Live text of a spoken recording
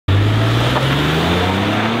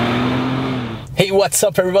what's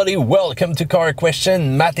up everybody? Welcome to Car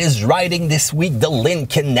Question. Matt is riding this week the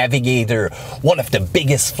Lincoln Navigator, one of the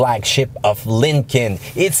biggest flagship of Lincoln.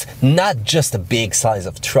 It's not just a big size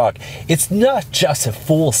of truck, it's not just a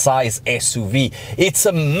full-size SUV, it's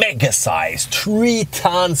a mega size, 3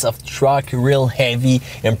 tons of truck, real heavy,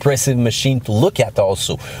 impressive machine to look at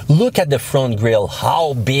also. Look at the front grille,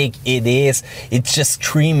 how big it is. It's just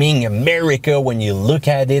screaming America when you look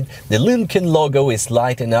at it. The Lincoln logo is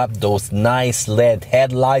lighting up, those nice LED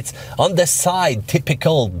headlights on the side,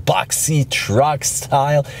 typical boxy truck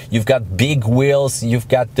style. You've got big wheels, you've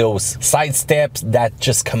got those side steps that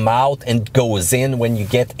just come out and goes in when you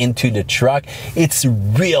get into the truck. It's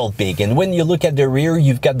real big. And when you look at the rear,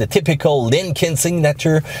 you've got the typical Lincoln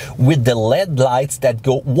signature with the LED lights that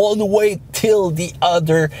go one way till the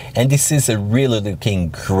other, and this is really looking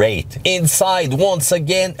great. Inside, once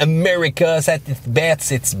again, America's at its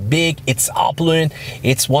best. It's big, it's opulent,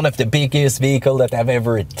 it's one of the biggest vehicles that I've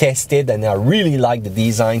ever tested, and I really like the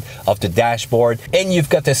design of the dashboard. And you've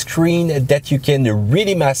got a screen that you can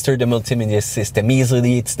really master the multimedia system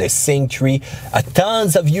easily. It's the Sync tree,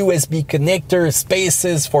 tons of USB connector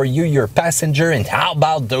spaces for you, your passenger, and how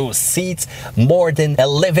about those seats? More than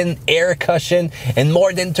 11 air cushion and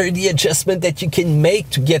more than 30 adjustments that you can make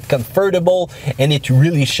to get comfortable, and it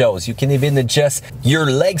really shows. You can even adjust your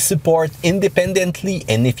leg support independently,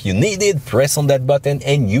 and if you need it, press on that button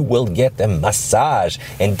and you will get a massage.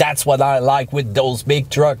 And that's what I like with those big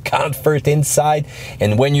truck, comfort inside.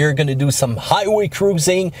 And when you're gonna do some highway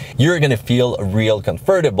cruising, you're gonna feel real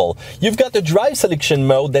comfortable. You've got the drive selection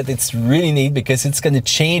mode that it's really neat because it's gonna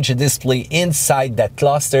change the display inside that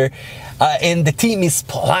cluster. And the theme is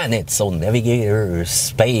Planet, so Navigator,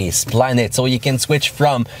 Space, Planet. So you can switch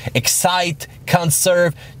from Excite,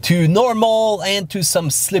 Conserve to normal and to some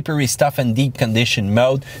slippery stuff and deep condition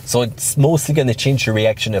mode. So it's mostly going to change the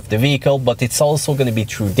reaction of the vehicle, but it's also going to be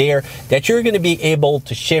through there that you're going to be able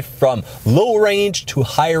to shift from low range to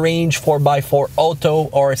high range 4x4 auto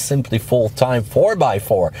or simply full-time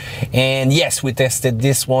 4x4. And yes, we tested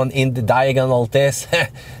this one in the diagonal test.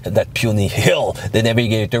 That puny hill, the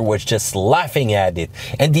Navigator was just laughing at it.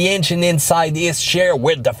 And the engine inside is shared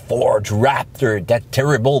with the Ford Raptor, that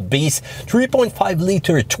terrible beast. 3.5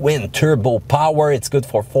 liter twin turbo power. It's good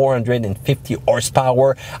for 450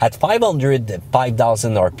 horsepower at 5,000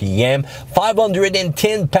 RPM,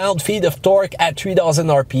 510 pound-feet of torque at 3,000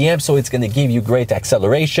 RPM. So it's going to give you great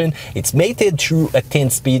acceleration. It's mated through a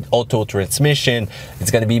 10-speed auto transmission.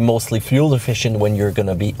 It's going to be mostly fuel efficient when you're going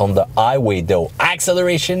to be on the highway though.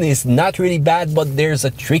 Acceleration is not really bad, but there's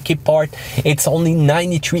a tricky part. It's only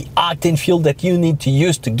 93 octane fuel that you need to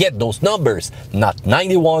use to get those numbers. Not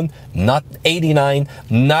 91, not 89,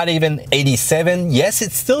 not even 87. Yes,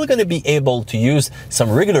 it's still going to be able to use some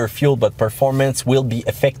regular fuel, but performance will be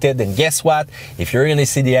affected. And guess what? If you're going to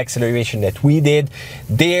see the acceleration that we did,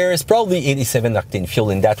 there's probably 87 octane fuel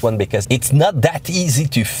in that one because it's not that easy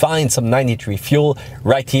to find some 93 fuel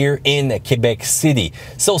right here in Quebec City.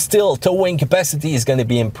 So still, towing capacity is going to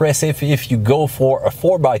be impressive. If you go for a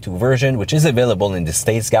 4x2 version, which is available in the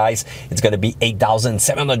States, guys, it's going to be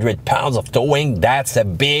 8,700 pounds of towing. That's a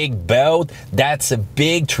big boat. That's a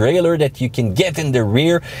big trailer that you can get in the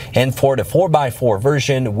rear. And for the 4x4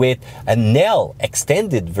 version with an L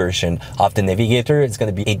extended version of the Navigator, it's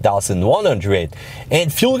going to be 8,100.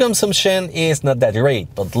 And fuel consumption is not that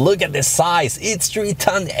great, but look at the size. It's 3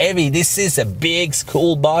 ton heavy. This is a big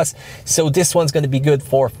school bus. So this one's going to be good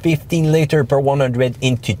for 15 liter per 100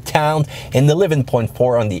 into town and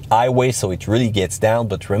 11.4 on the highway. So it really gets down.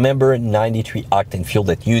 But remember, 93 octane fuel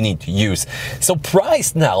that you need to use. So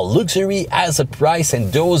price now, luxury has a price,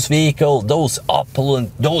 and those vehicles, those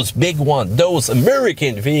opulent, those big ones, those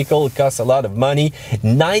American vehicles cost a lot of money,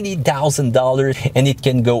 $90,000, and it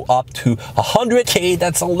can go up to $100K.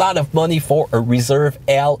 That's a lot of money for a Reserve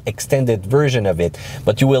L extended version of it.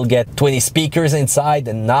 But you will get 20 speakers inside,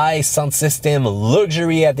 a nice sound system,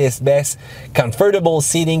 luxury at its best, comfortable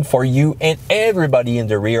seating for you and everybody in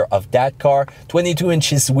the rear of that car, 22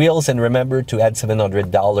 inches wheels, and remember to add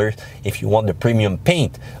 $700 if you want the premium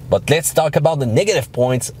paint. But let's talk about the negative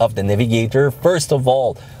points of the Navigator. First of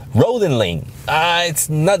all, road and lane. It's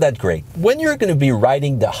not that great. When you're going to be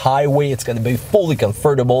riding the highway, it's going to be fully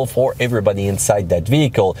comfortable for everybody inside that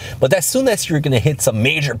vehicle. But as soon as you're going to hit some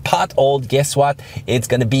major pothole, guess what? It's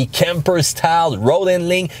going to be camper style road and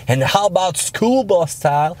lane. And how about school bus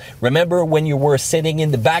style? Remember when you were sitting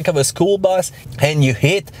in the back of a school bus and you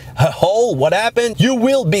hit a hole? What happened? You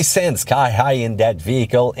will be sent sky high in that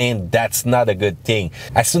vehicle, and that's not a good thing.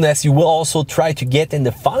 As soon as you will also try to get in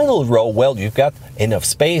the final row, well, you've got enough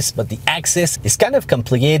space nice, but the access is kind of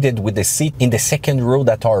complicated with the seat in the second row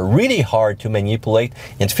that are really hard to manipulate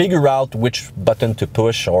and figure out which button to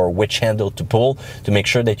push or which handle to pull to make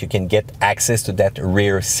sure that you can get access to that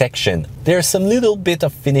rear section. There's some little bit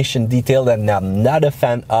of finishing detail that I'm not a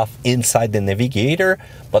fan of inside the Navigator,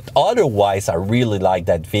 but otherwise I really like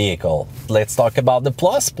that vehicle. Let's talk about the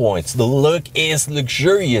plus points. The look is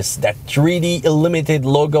luxurious. That 3D Limited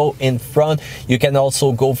logo in front. You can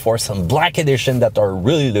also go for some black edition that are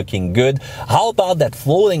really looking good. How about that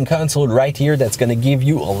floating console right here that's going to give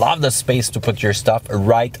you a lot of space to put your stuff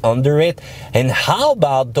right under it? And how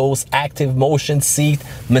about those active motion seat,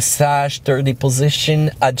 massage 30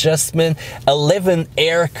 position adjustment, 11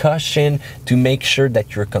 air cushion to make sure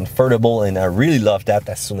that you're comfortable, and I really love that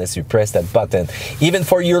as soon as you press that button. Even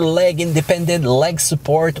for your leg independent leg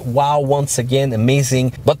support, wow, once again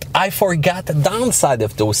amazing. But I forgot the downside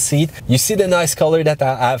of those seats. You see the nice color that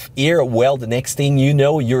I have here? Well, the next thing you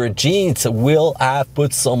know, your jeans will have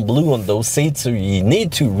put some blue on those seats, so you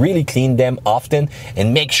need to really clean them often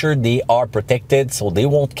and make sure they are protected so they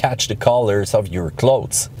won't catch the colors of your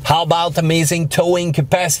clothes. How about amazing towing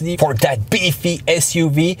capacity for that beefy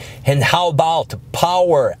SUV? And how about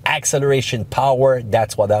power, acceleration power?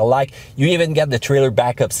 That's what I like. You even get the trailer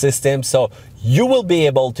backup system, so you will be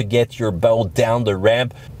able to get your boat down the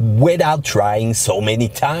ramp without trying so many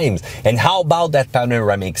times. And how about that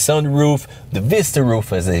panoramic sunroof, the Vista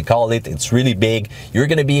roof as they call it? It's really big. You're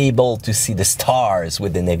going to be able to see the stars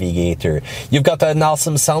with the Navigator. You've got an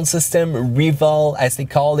awesome sound system, Rival as they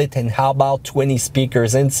call it, and how about 20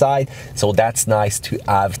 speakers inside? So that's nice to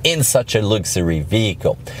have in such a luxury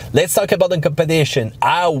vehicle. Let's talk about the competition.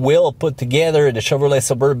 I will put together the Chevrolet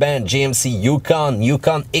Suburban, GMC Yukon,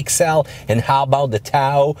 Yukon XL, and how about the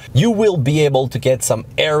Tahoe? You will be able to get some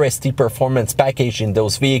RST performance package in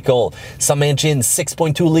those vehicles. Some engines,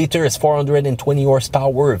 6.2 liters, 420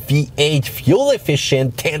 horsepower, V8, fuel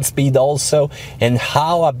efficient, 10 speed also. And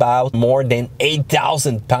how about more than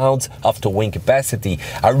 8,000 pounds of towing capacity?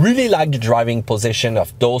 I really like the driving position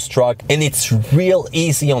of those trucks, and it's real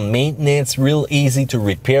easy on maintenance, real easy to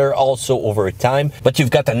repair also over time. But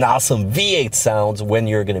you've got an awesome V8 sounds when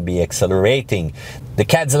you're going to be accelerating. The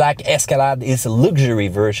Cadillac Escalade is a luxury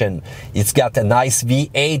version. It's got a nice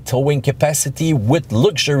V8 towing capacity with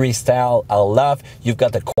luxury style I love. You've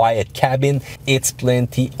got a quiet cabin. It's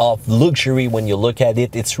plenty of luxury when you look at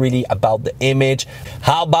it. It's really about the image.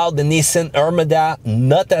 How about the Nissan Armada?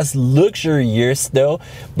 Not as luxurious though,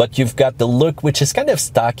 but you've got the look which is kind of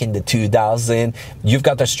stuck in the 2000. You've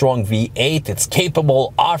got a strong V8. It's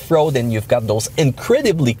capable off-road, and you've got those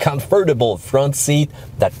incredibly comfortable front seat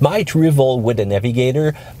that might rival with the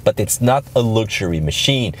Navigator, but it's not a luxury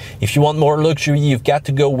machine. If you want more luxury, you've got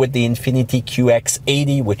to go with the Infiniti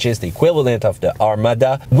QX80, which is the equivalent of the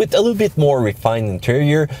Armada, with a little bit more refined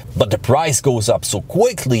interior, but the price goes up so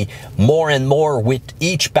quickly, more and more with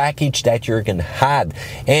each package that you're gonna add.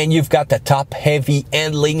 And you've got the top heavy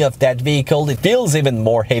handling of that vehicle. It feels even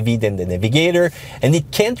more heavy than the Navigator, and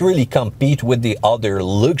it can't really compete with the other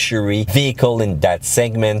luxury vehicle in that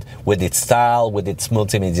segment with its style, with its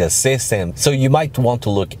multimedia system. So you might want to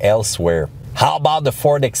look elsewhere. How about the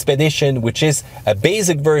Ford Expedition, which is a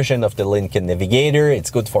basic version of the Lincoln Navigator?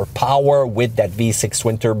 It's good for power with that V6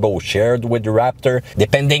 twin turbo shared with the Raptor.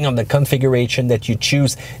 Depending on the configuration that you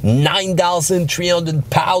choose, 9,300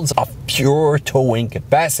 pounds of pure towing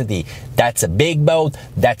capacity. That's a big boat,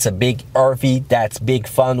 that's a big RV, that's big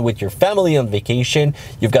fun with your family on vacation.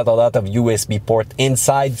 You've got a lot of USB port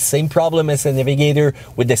inside. Same problem as the Navigator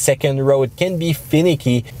with the second row. It can be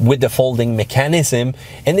finicky with the folding mechanism,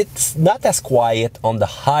 and it's not as quiet on the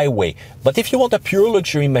highway. But if you want a pure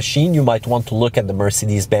luxury machine, you might want to look at the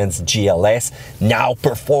Mercedes-Benz GLS. Now,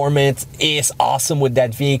 performance is awesome with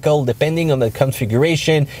that vehicle, depending on the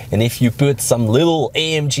configuration. And if you put some little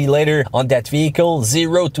AMG letter on that vehicle,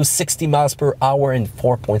 0 to 60 miles per hour in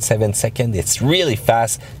 4.7 seconds. It's really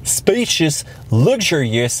fast, spacious,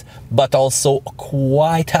 luxurious, but also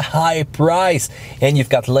quite a high price. And you've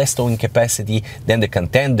got less towing capacity than the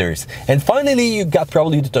contenders. And finally, you've got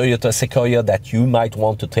probably the Toyota Sequoia that you might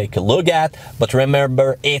want to take a look at. But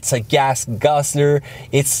remember, it's a gas guzzler.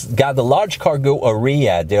 It's got a large cargo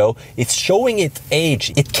area though. It's showing its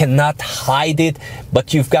age. It cannot hide it,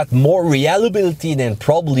 but you've got more reliability than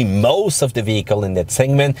probably most of the vehicle in that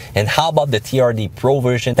segment. And how about the TRD Pro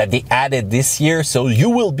version that they added this year? So you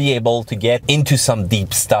will be able to get in into some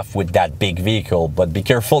deep stuff with that big vehicle, but be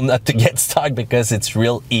careful not to get stuck because it's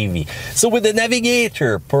real heavy. So with the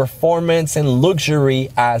Navigator, performance and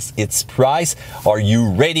luxury as its price, are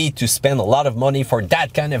you ready to spend a lot of money for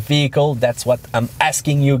that kind of vehicle? That's what I'm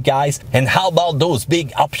asking you guys. And how about those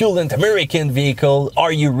big opulent American vehicles?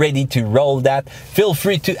 Are you ready to roll that? Feel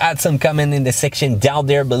free to add some comment in the section down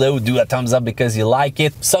there below. Do a thumbs up because you like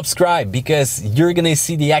it. Subscribe because you're gonna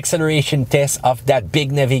see the acceleration test of that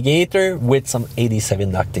big Navigator with some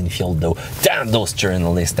 87 octane fuel though. Damn those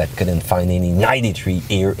journalists that couldn't find any 93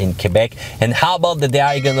 here in Quebec. And how about the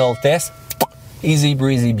diagonal test? Easy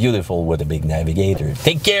breezy beautiful with a big Navigator.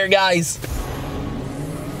 Take care guys.